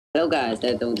Hello guys,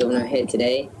 Domino here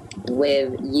today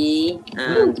with Yi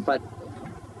and okay.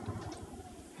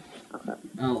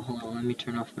 Oh, hold on, let me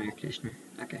turn off my air conditioner.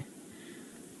 Okay.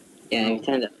 Yeah, you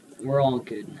turned it. We're all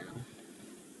good now.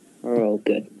 We're all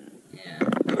good now. Yeah.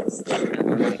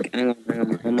 Hang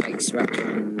on, my mic's wrapped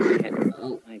around my head.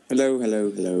 Oh.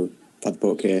 Hello.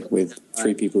 Piethepork here with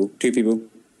two people,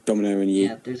 Domino and Yi.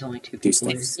 Yeah, there's only two people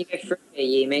here. You go through here,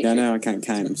 Yi, make Yeah, no, I can't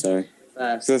count them, so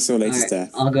first. that's all latest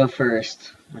Alright, death. I'll go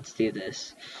first. Let's do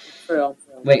this. Through.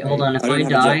 Wait, hold on, if I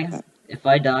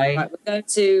die... Right, we're going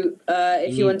to,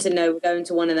 if you want to know, we're going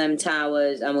to one of them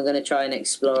towers and we're going to try and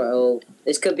explore it all.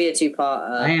 This could be a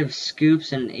two-parter. I have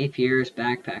scoops and APR's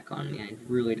backpack on me. I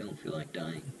really don't feel like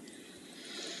dying.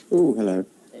 Ooh, hello.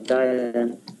 Don't die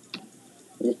then.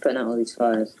 I'm just putting out all these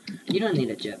fires. You don't need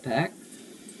a jetpack.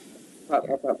 Right.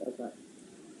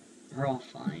 We're all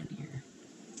fine here.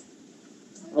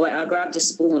 Oh wait, I grabbed a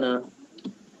spawner.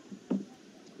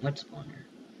 What spawner?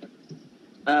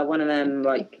 One of them,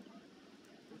 like,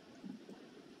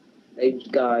 those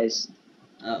guys.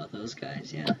 Oh, those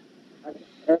guys, yeah.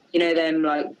 You know them,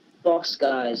 like, boss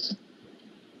guys.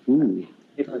 Ooh.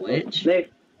 The witch? Move.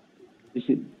 Is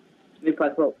it? Move by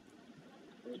the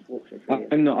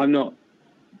I'm not.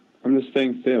 I'm just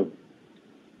staying still.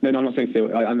 No, I'm not staying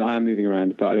still. I am moving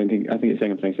around, but I think it's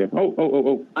saying I'm staying still.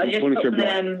 Oh. I just got one of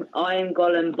them Iron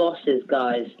Golem bosses,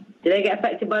 guys. Do they get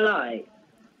affected by light?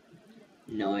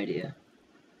 No idea.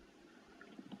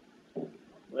 Well,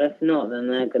 if not, then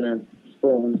they're gonna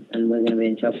spawn, and we're gonna be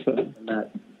in trouble for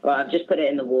that. Right, I've just put it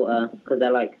in the water, because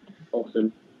they're, like,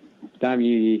 awesome. Damn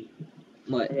you, Yi.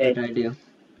 What? Okay. What did I do?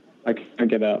 I can't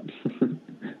get up.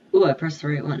 Ooh, I pressed the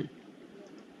right one.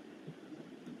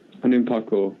 I'm doing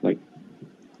parkour, like...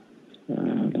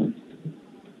 hold on.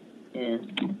 Yeah.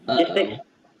 Uh-oh. Just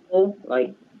explore,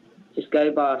 like, just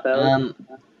go by ourselves.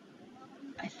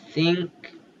 I think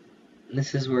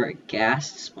this is where a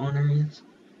gas spawner is.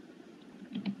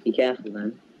 Be careful,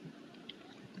 then.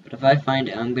 But if I find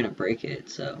it, I'm gonna break it,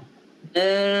 so...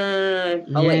 No.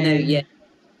 Oh, wait, no, yeah.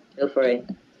 Feel free.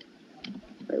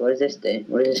 Wait, what does this do?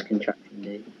 What does this contraption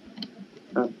do?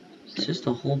 Oh. It's just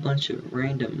a whole bunch of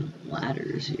random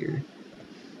ladders here.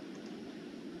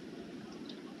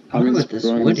 I wonder what this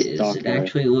wood is. It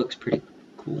actually looks pretty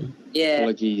cool. Yeah.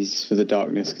 Apologies for the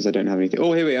darkness, because I don't have anything.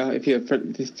 Oh, here we are. If you have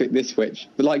this switch,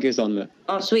 the light goes on, look.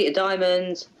 Oh, sweet, a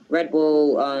diamond, red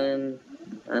wool, and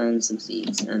some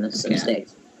seeds, and some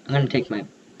sticks. I'm gonna take my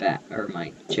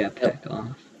my jetpack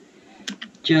off.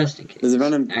 Just in case. There's a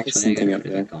random actually, I thing gotta up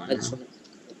put it there. back on I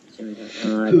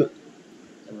now. don't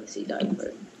want to see diving for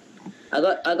it. I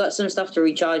got some stuff to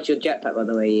recharge your jetpack, by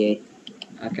the way, Yi.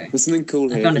 Okay. There's something cool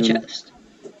here. I found a chest.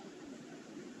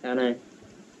 I know.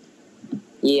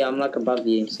 Yeah, I'm like above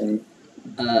you, so.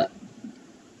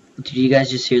 Did you guys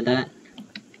just hear that?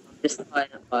 Just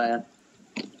lighting up fire.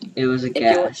 It was a If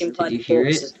you're gas. watching Did you hear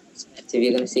it?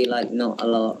 You're gonna see like not a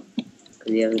lot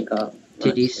because you haven't got.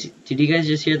 Did you guys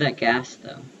just hear that gas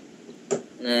though?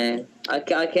 No, I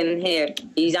can hear.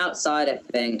 He's outside, I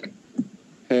think.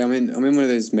 Hey, I'm in one of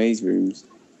those maze rooms.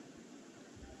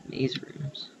 Maze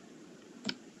rooms.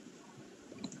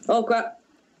 Oh crap!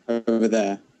 Over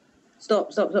there.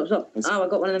 Stop! Oh, I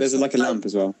got one of them. There's like a lamp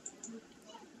as well.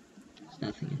 There's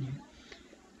nothing in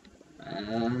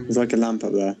here. There's like a lamp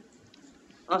up there.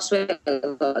 I swear, I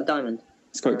got a diamond.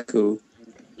 It's quite cool.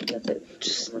 That's it.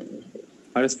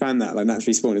 I just found that like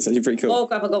naturally spawned. It's actually pretty cool. Oh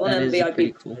crap! I got one of them VIP.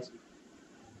 Pretty cool.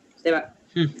 Stay back.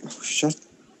 Oh,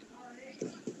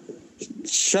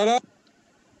 shut up!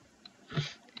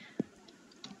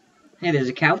 Hey, there's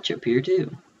a couch up here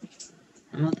too.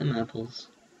 How about them apples?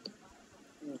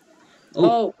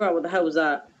 Oh crap! What the hell was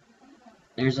that?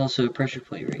 There's also a pressure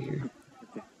plate right here.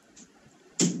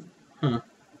 Huh.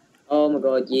 Oh my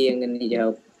god! Yeah, I'm gonna need your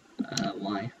help.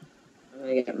 Why? I'm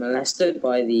gonna get molested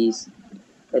by these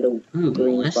little green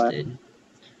molested?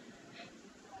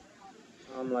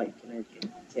 I'm like gonna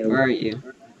get killed. Where are you?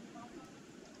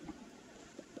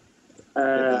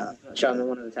 I'm not sure. I'm in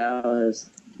one of the towers.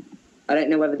 I don't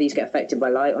know whether these get affected by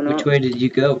light or not. Which way did you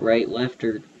go? Right, left,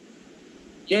 or...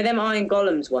 You know them Iron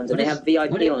Golems ones, and they have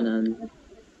VIP on them?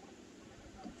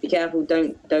 Be careful,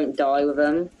 don't die with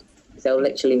them. They'll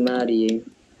literally murder you.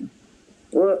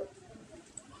 What?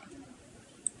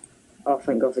 Oh,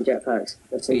 thank God for jetpacks.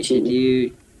 That's so wait,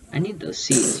 cheap. I need those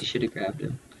seeds. You should have grabbed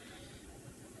them.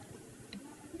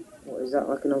 What is that,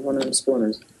 like another one of them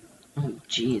spawners? Oh,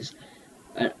 jeez.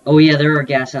 Oh, yeah, there are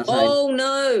gas outside. Oh,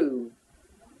 no!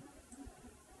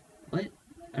 What?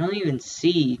 I don't even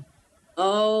see.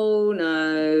 Oh,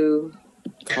 no.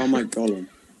 Oh my golem.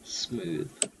 Smooth.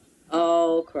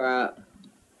 Oh, crap.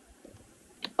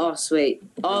 Oh, sweet.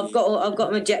 Oh, I've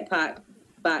got my jetpack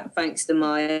back thanks to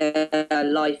my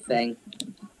life thing.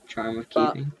 Charm of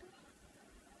But- keeping.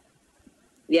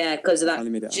 Yeah, because of Only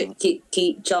made it that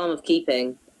hard. charm of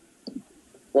keeping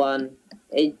one.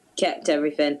 It kept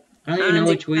everything. I don't even know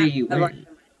which way you went.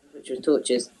 Which was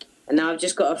torches. And now I've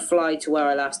just got to fly to where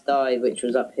I last died, which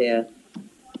was up here.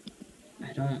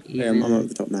 I don't Yeah, even. I'm up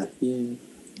the top now. Yeah.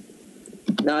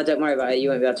 No, don't worry about it. You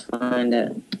won't be able to find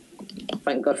it.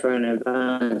 Thank God for an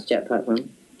advanced jetpack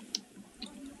one.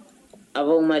 I've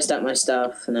almost at my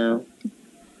stuff now.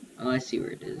 Oh, I see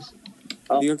where it is.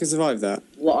 You think I can survive that?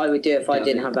 What I would do if I Doubt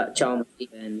didn't it. have that charm of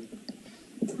keeping.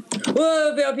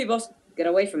 Whoa, VIP boss! Get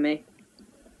away from me.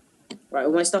 Right,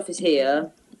 all my stuff is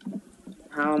here.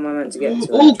 How am I meant to get to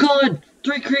Oh it? God!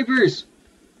 3 creepers!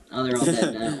 Oh, they're all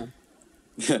dead now.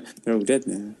 They're all dead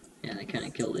now. Yeah, they kind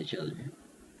of killed each other.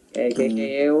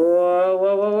 Okay. Whoa,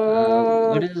 whoa, whoa, whoa.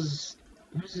 What does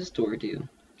this door do?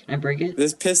 Can I break it?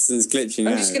 This piston's glitching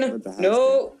out. I'm just gonna. What the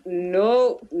hell's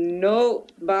No,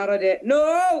 bad idea.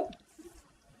 No!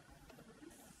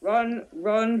 Run,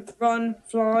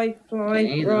 fly,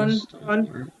 Okay, run, those don't run.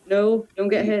 work. No, don't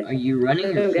get hit. Are you running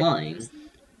or Don't get- flying?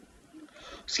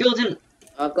 Skeleton!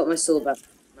 I've got my sword back.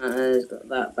 Matters, got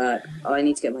that back. Oh, I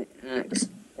need to get my axe.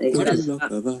 I need to What get is- Block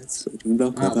of ice,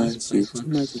 block Oh, of this ice, place it's looks-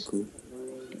 No, magical.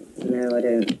 I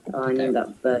don't. Oh, I need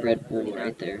that bird. Red bull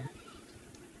right there.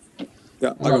 Yeah,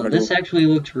 I Wow, got red this bull. actually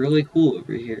looks really cool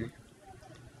over here.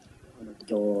 Oh my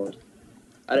god.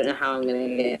 I don't know how I'm gonna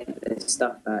get this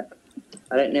stuff back.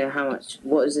 I don't know how much.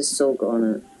 What has this sword got on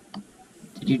it?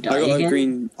 Did you die I got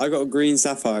again? I got a green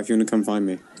sapphire if you want to come find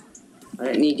me. I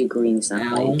don't need your green stuff.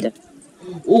 Ow.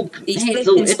 Oh, hey,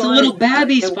 it's a little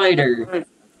babby spider!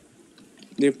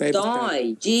 Little baby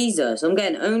Die! Jesus, I'm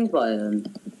getting owned by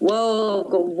them. Whoa,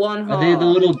 I've got one Are heart. they the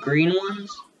little green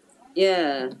ones?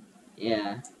 Yeah,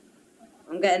 Yeah.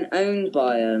 I'm getting owned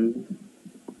by them.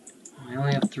 I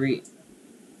only have 3.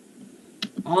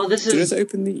 Oh, this Did I just is...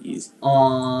 open these?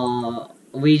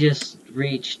 We just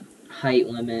reached height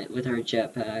limit with our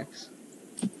jetpacks.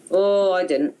 Oh, I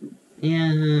didn't.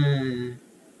 Yeah.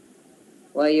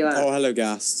 Where you at? Oh, hello,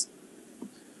 Ghast.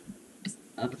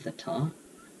 Up at the top?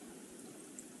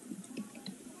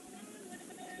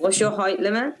 What's your height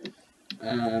limit?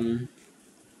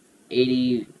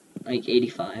 80... like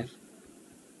 85.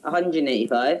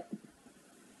 185.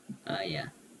 Yeah.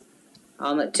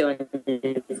 I'm at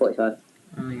 245.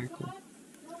 Oh, you're cool.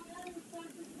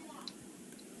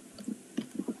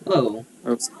 Whoa.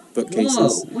 Oh, Whoa,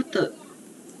 bookcases. what the...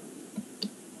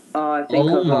 Oh, I think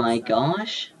Oh I've my lost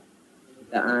gosh.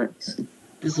 that axe.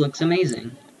 This looks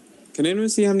amazing. Can anyone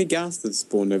see how many Ghast have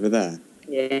spawned over there?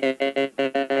 Yeah,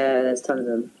 there's tons of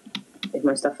them. If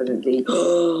my stuff isn't deep.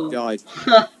 Died.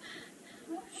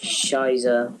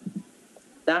 Shizer.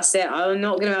 That's it. I'm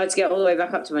not gonna be able to get all the way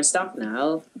back up to my stuff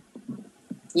now.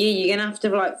 Yeah, you're gonna have to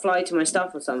like fly to my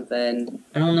stuff or something.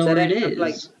 I don't know So where I it don't have, is.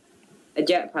 like, a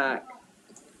jetpack.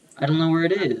 I don't know where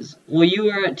it is. Well, you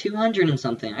were at 200 and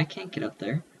something. I can't get up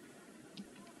there.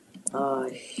 Oh,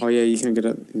 Oh, yeah, you can get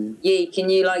up. Yeah. yeah, can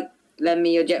you like lend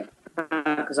me your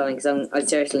jetpack or something? Because I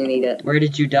seriously need it. Where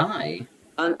did you die?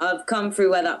 I've come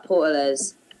through where that portal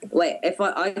is. Wait, if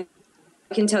I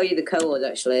can tell you the code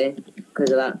actually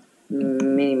because of that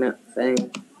mini map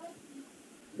thing.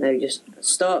 No, just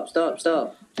stop.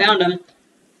 Found him.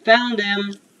 Found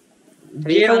him.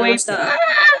 Have you Get found away my from... stuff?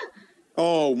 Ah!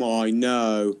 Oh, my,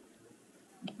 no.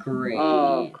 Great.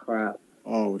 Oh crap.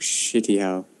 Oh, shitty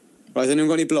hell. Right, has anyone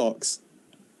got any blocks?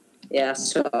 Yeah,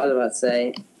 that's what I was about to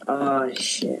say. Oh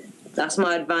shit. That's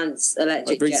my advanced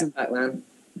electric bring some- jetpack, man.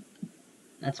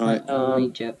 That's my Alright. only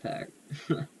jetpack.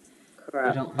 I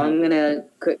Crap. don't have- I'm gonna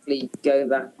quickly go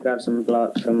back and grab some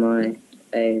blocks from my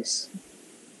base.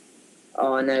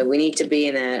 Oh no, we need to be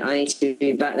in there. I need to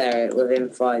be back there within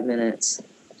 5 minutes.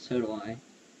 So do I.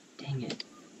 Dang it.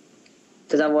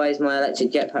 Because otherwise my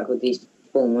electric jetpack would despawn,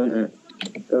 wouldn't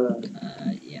it? God.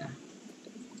 Yeah.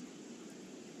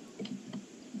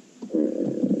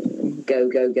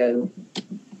 Go.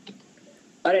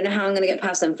 I don't know how I'm gonna get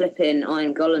past them flipping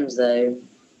iron golems though.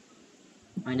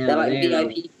 I know, They're like they are,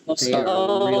 VIP boss. they are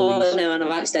Oh really- no, and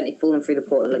I've accidentally fallen through the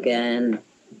portal again.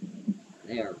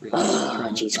 they are really Oh,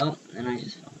 strong. jeez. Oh, and I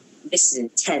just fell. This is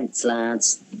intense,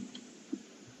 lads.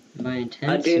 By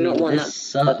intense, I do not want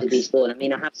this that to sucks. despawn. I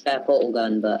mean, I have a spare portal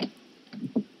gun, but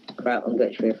crap, I'm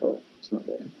glitch fearful. It's not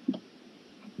good.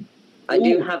 I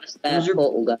do Ooh, have a spare those are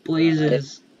portal gun.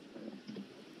 Blazes.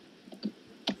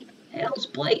 Hell's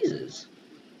blazes.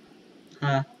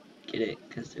 Huh. Get it,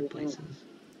 because they're blazes.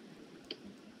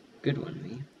 Good one,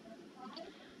 me.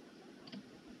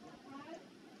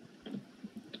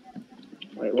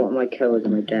 Wait, Wait, what are my kills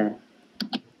and my death?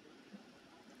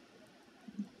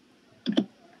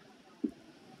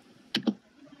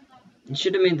 You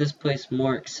should have made this place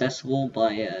more accessible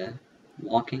by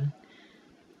walking.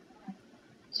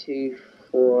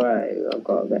 240, I've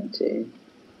got to get to.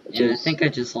 Yeah, I think I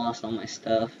just lost all my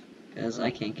stuff because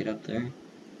I can't get up there.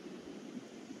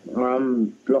 Or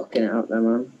I'm blocking it up there,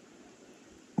 man.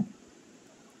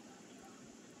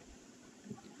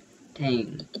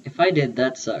 Dang, if I did,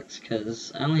 that sucks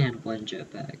because I only had one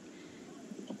jetpack.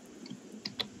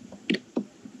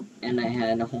 And I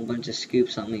had a whole bunch of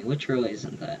scoops on me, which really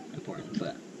isn't that important,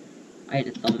 but I had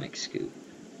a thermic scoop,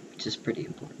 which is pretty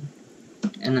important.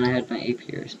 And then I had my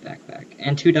Apier's backpack,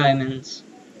 and 2 diamonds.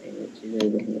 Which is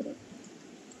over here.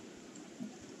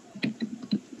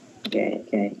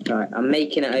 Okay. Right, I'm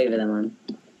making it over there, man.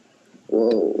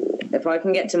 Whoa. If I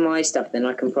can get to my stuff, then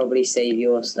I can probably save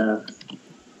your stuff.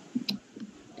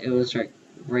 It was right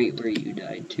where you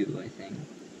died too, I think.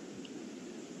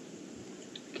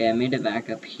 Okay, I made it back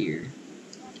up here.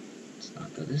 Let's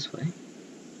not go this way.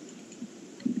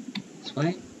 This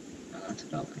way? No, that's a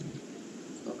balcony.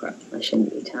 Okay, I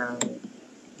shouldn't be down.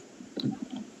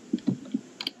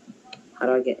 How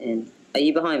do I get in? Are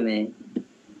you behind me?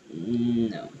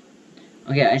 No.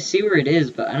 Okay, I see where it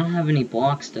is, but I don't have any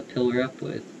blocks to pillar up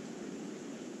with.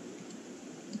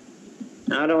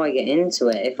 How do I get into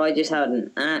it? If I just had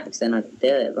an axe, then I could do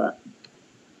it, but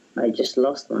I just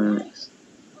lost my axe.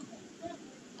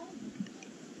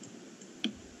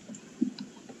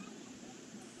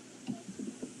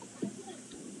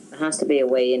 There has to be a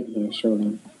way in here,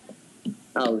 surely.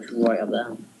 Oh, it's right up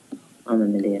there. I'm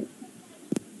an idiot.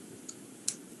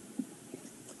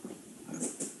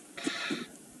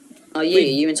 Are you? Are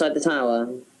you inside the tower?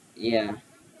 Yeah.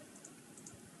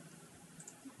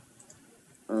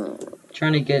 Oh.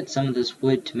 Trying to get some of this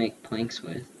wood to make planks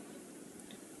with.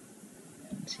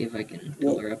 See if I can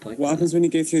pillar up like that. What happens when you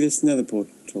go through this nether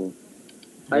portal?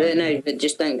 I don't know, but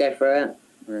just don't go through it.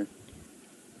 Right.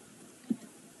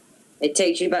 It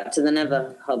takes you back to the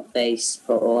Nether hub base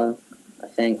for a while, I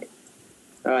think.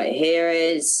 Alright, here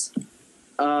is...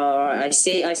 Alright,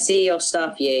 I see your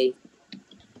stuff, Yi.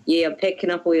 Yi, I'm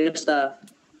picking up all your stuff.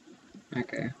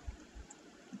 Okay.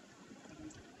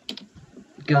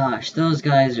 Gosh, those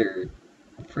guys are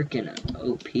freaking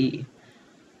OP.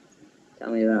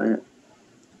 Tell me about it.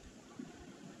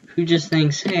 Who just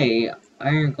thinks, hey,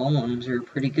 iron golems are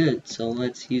pretty good, so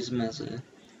let's use them as a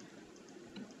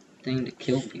thing to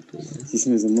kill people with. Use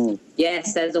them as a mob.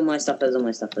 Yes, there's all my stuff, there's all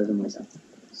my stuff.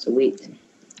 Sweet.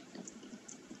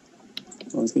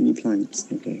 Oh, I was getting you planks.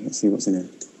 Okay, let's see what's in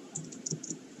it.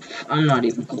 I'm not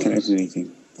even I can't close. open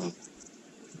anything.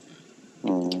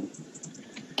 Oh.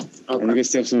 Okay. I'm gonna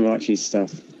steal some of Archie's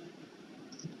stuff.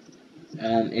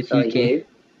 If Sorry, you can.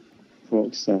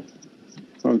 Pork stuff.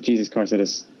 Oh, Jesus Christ, I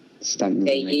just stunned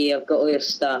Okay, me. Yi, I've got all your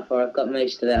stuff, or I've got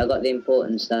most of it. I've got the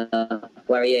important stuff.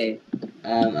 Where are you?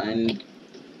 I'm.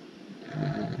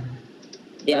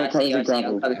 Yeah, I see you,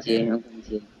 gravel. I'm coming to you.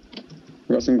 We've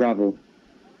got some gravel.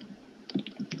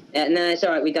 Yeah, no, it's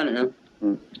alright, we've done it now.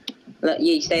 Hmm. Look,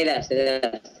 you stay there.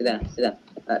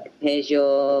 Look, here's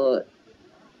your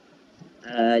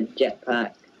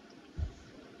jetpack,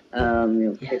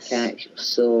 your Yes. pickaxe, your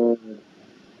sword,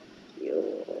 your...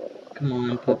 Come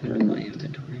on, pop it in my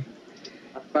inventory.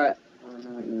 I'll throw it. Oh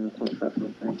no, I can't throw it from the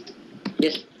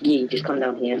thing. Just come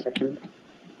down here a second.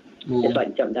 Well, Just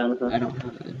like jump down or I something. don't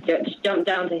have it. Just jump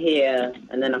down to here,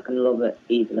 and then I can lob it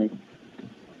easily.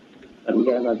 Let me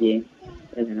go above you,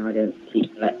 and then I don't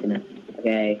keep collecting it.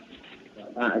 Okay.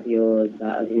 That is yours,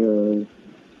 that is yours,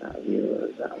 that is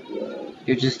yours, that is yours.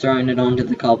 You're just throwing it onto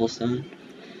the cobblestone.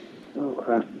 Oh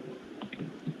crap.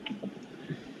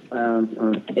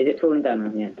 Is it falling down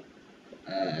on here?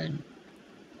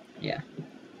 Yeah.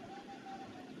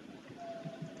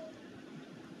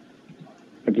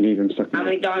 I believe I'm stuck in How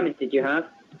many diamonds did you have?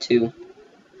 2.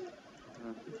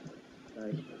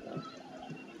 Sorry.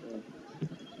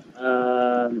 I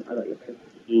got your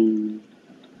cookies.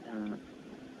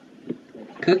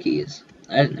 Cookies.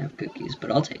 I didn't have cookies,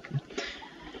 but I'll take them.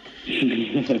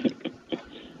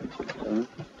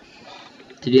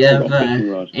 Did you have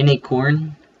any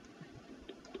corn?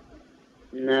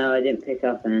 No, I didn't pick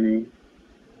up any.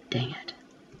 Dang it.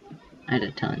 I had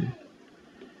a ton.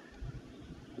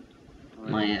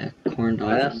 My corn dog.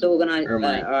 Alright, that's organized. or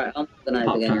my Alright, I'm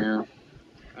organized again Pop-Tart. now.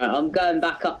 Alright, I'm going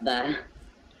back up there.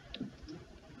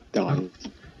 Die.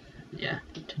 Yeah,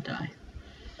 to die.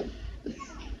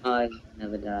 I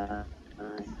never die.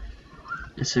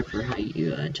 Except for how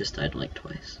you just died like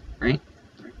twice, right?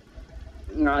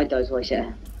 No, I died twice,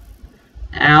 yeah.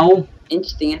 Ow!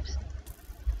 Interesting episode.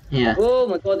 Yeah. Oh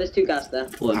my god, there's 2 gas there.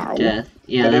 Full Ow. of death.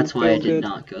 Yeah, But that's it's why I all did good.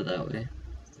 not go that way.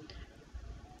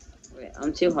 Wait,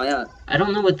 I'm too high up. I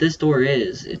don't know what this door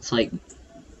is. It's like,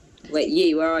 Wait,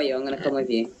 Yi, where are you? I'm gonna come with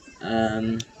you.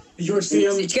 You're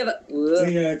Sit together. Whoa.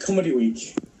 the comedy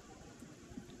week.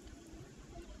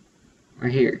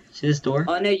 right here. See this door?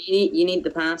 Oh no, you need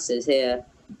the passes here.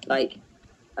 Like,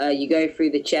 you go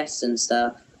through the chests and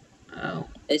stuff. Oh.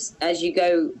 It's, as you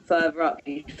go further up,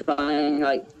 you find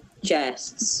like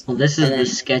chests. Well, this is And the then-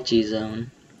 sketchy zone.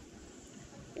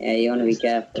 Yeah, you want to be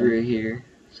careful. Through here.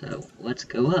 So, let's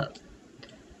go up.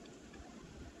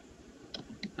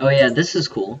 Oh yeah, this is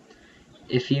cool.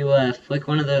 If you flick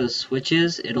one of those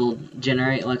switches, it'll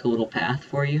generate like a little path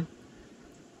for you.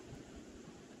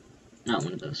 Not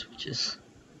one of those switches.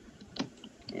 Yeah,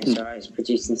 it's alright, it's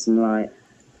producing some light.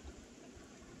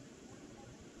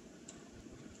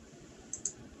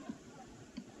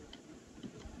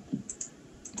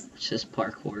 It's just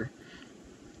parkour.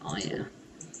 Oh yeah.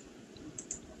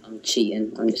 I'm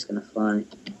cheating. I'm just gonna fly.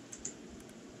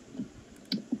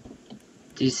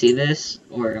 Do you see this?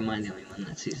 Or am I the only one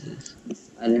that sees this?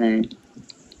 I don't know.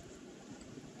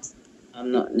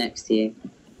 I'm not next to you.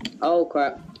 Oh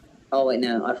crap. Oh wait,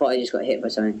 no. I thought I just got hit by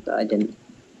something, but I didn't.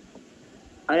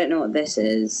 I don't know what this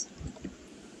is.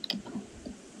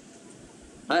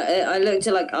 I looked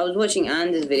at like I was watching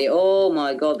Anders' video. Oh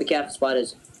my god! Be careful,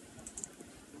 spiders.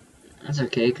 That's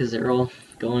okay, because they're all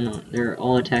going on. They're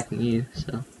all attacking you,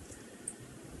 so.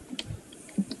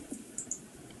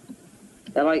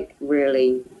 They're like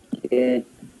really good.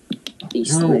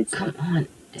 Beast No, modes. come on.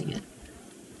 Dang it.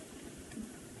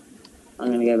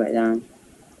 I'm gonna go back down.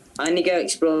 I need to go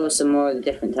explore some more of the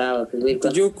different towers because we've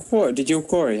got. Did your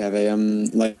quarry have a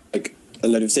like a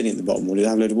load of obsidian at the bottom, or did it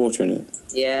have a load of water in it?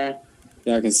 Yeah.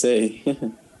 Yeah, I can see.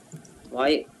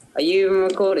 Why? Are you even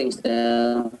recording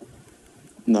still?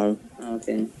 No,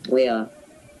 Okay. We are.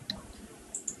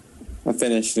 I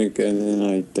finished and then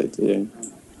I did. Yeah.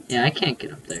 Yeah, I can't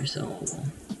get up there, so. Well.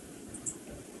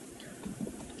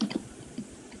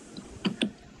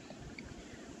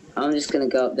 I'm just gonna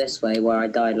go up this way where I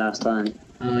died last time.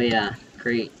 Oh yeah,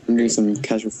 great. I'm doing some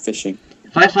casual fishing.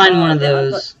 If I find one of yeah,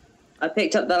 I've those. I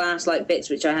picked up the last like bits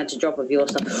which I had to drop of your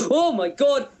stuff. Oh my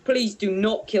god! Please do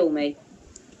not kill me.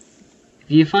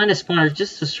 If you find a spawner,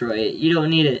 just destroy it. You don't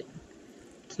need it.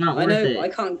 It's not I worth know. it. I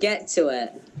can't get to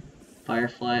it.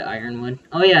 Firefly, ironwood.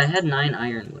 Oh yeah, I had 9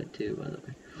 ironwood too, by the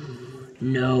way.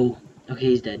 No. Okay,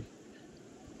 he's dead.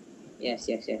 Yes.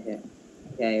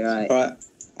 Okay, right.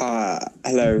 Alright.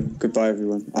 Hello. Goodbye,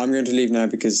 everyone. I'm going to leave now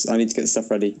because I need to get the stuff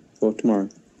ready for tomorrow.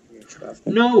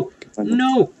 No!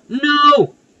 No!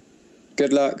 No!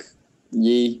 Good luck.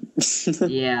 Yee.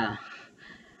 Yeah.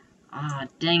 Ah,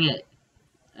 dang it.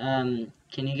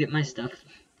 Can you get my stuff?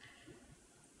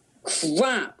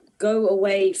 Crap! Go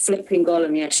away, flipping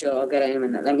golem. Yeah, sure. I'll get it in a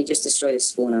minute. Let me just destroy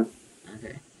this spawner.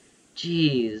 Okay.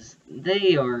 Jeez,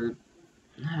 they are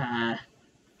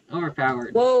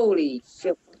overpowered. Holy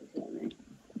shit!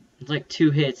 It's like 2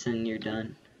 hits and you're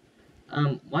done.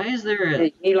 Why is there a?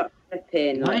 Hey, you like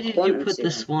flipping? Why like, did you quantum put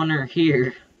the signal. spawner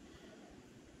here?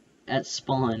 At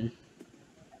spawn.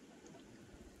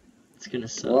 It's gonna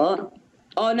suck. What?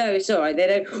 Oh no, it's alright. They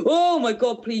don't. Oh my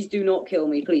god! Please do not kill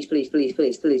me. Please. Die.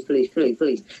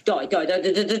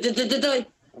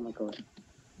 Oh my god.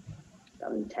 That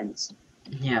was intense.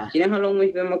 Yeah. Do you know how long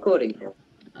we've been recording for?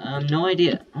 No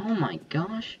idea. Oh my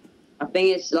gosh. I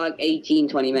think it's like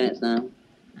 18-20 minutes now.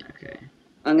 Okay.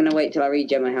 I'm gonna wait till I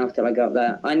regen my health till I go up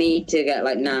there. I need to get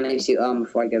like nano suit armor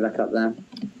before I go back up there.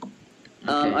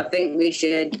 Okay. I think we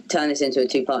should turn this into a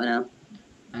 2-parter now.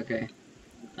 Okay.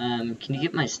 Can you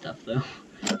get my stuff though?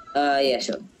 Yeah,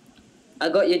 sure. I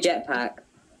got your jetpack.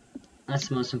 That's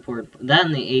the most important. That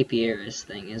and the apiarist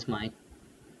thing is like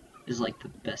the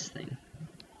best thing.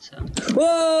 So.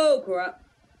 Whoa, crap!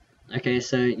 Okay,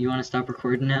 so you want to stop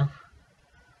recording now?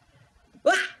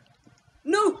 Ah!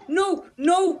 No!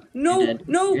 You're dead.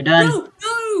 You're done.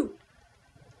 No!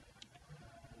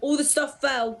 All the stuff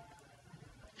fell.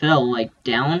 Fell like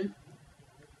down,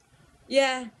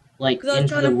 Yeah, like because I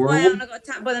was into trying the to fly out world. and I got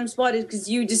attacked by them spiders because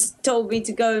you just told me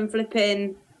to go and flip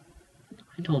in.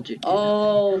 I told you.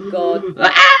 Oh god,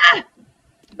 Ah!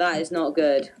 that is not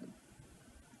good.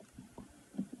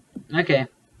 Okay.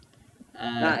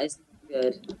 That is not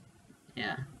good.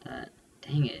 Yeah.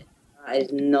 Dang it. That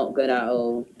is not good at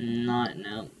all. Not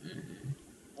no.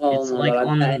 Oh It's my like god,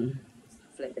 I bet on.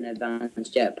 flipping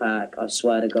advanced jetpack. I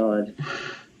swear to God.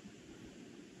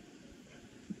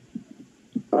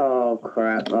 Oh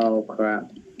crap! Oh crap!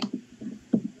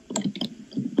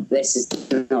 This is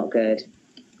not good.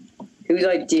 Whose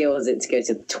idea was it to go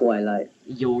to the Twilight?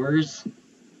 Yours.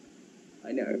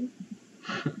 I know.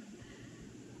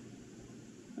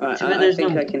 Alright, Too bad I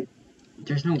think I can...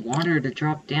 There's no water to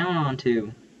drop down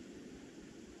onto.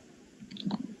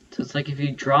 So it's like if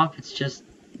you drop, it's just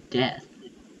death.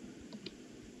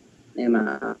 No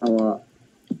matter what.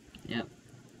 Yep.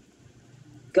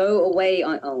 Go away.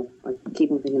 I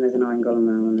keep on thinking there's an iron golem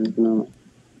there when there's not.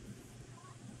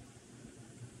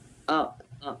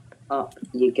 Up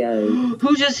you go.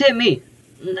 Who just hit me?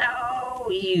 No,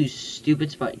 you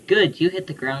stupid spot. Good, you hit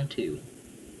the ground too.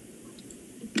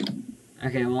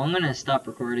 Okay, well I'm gonna stop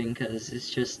recording because it's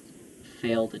just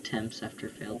failed attempts after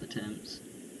failed attempts.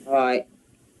 Alright.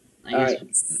 I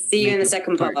guess See you in the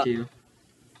second part. 2.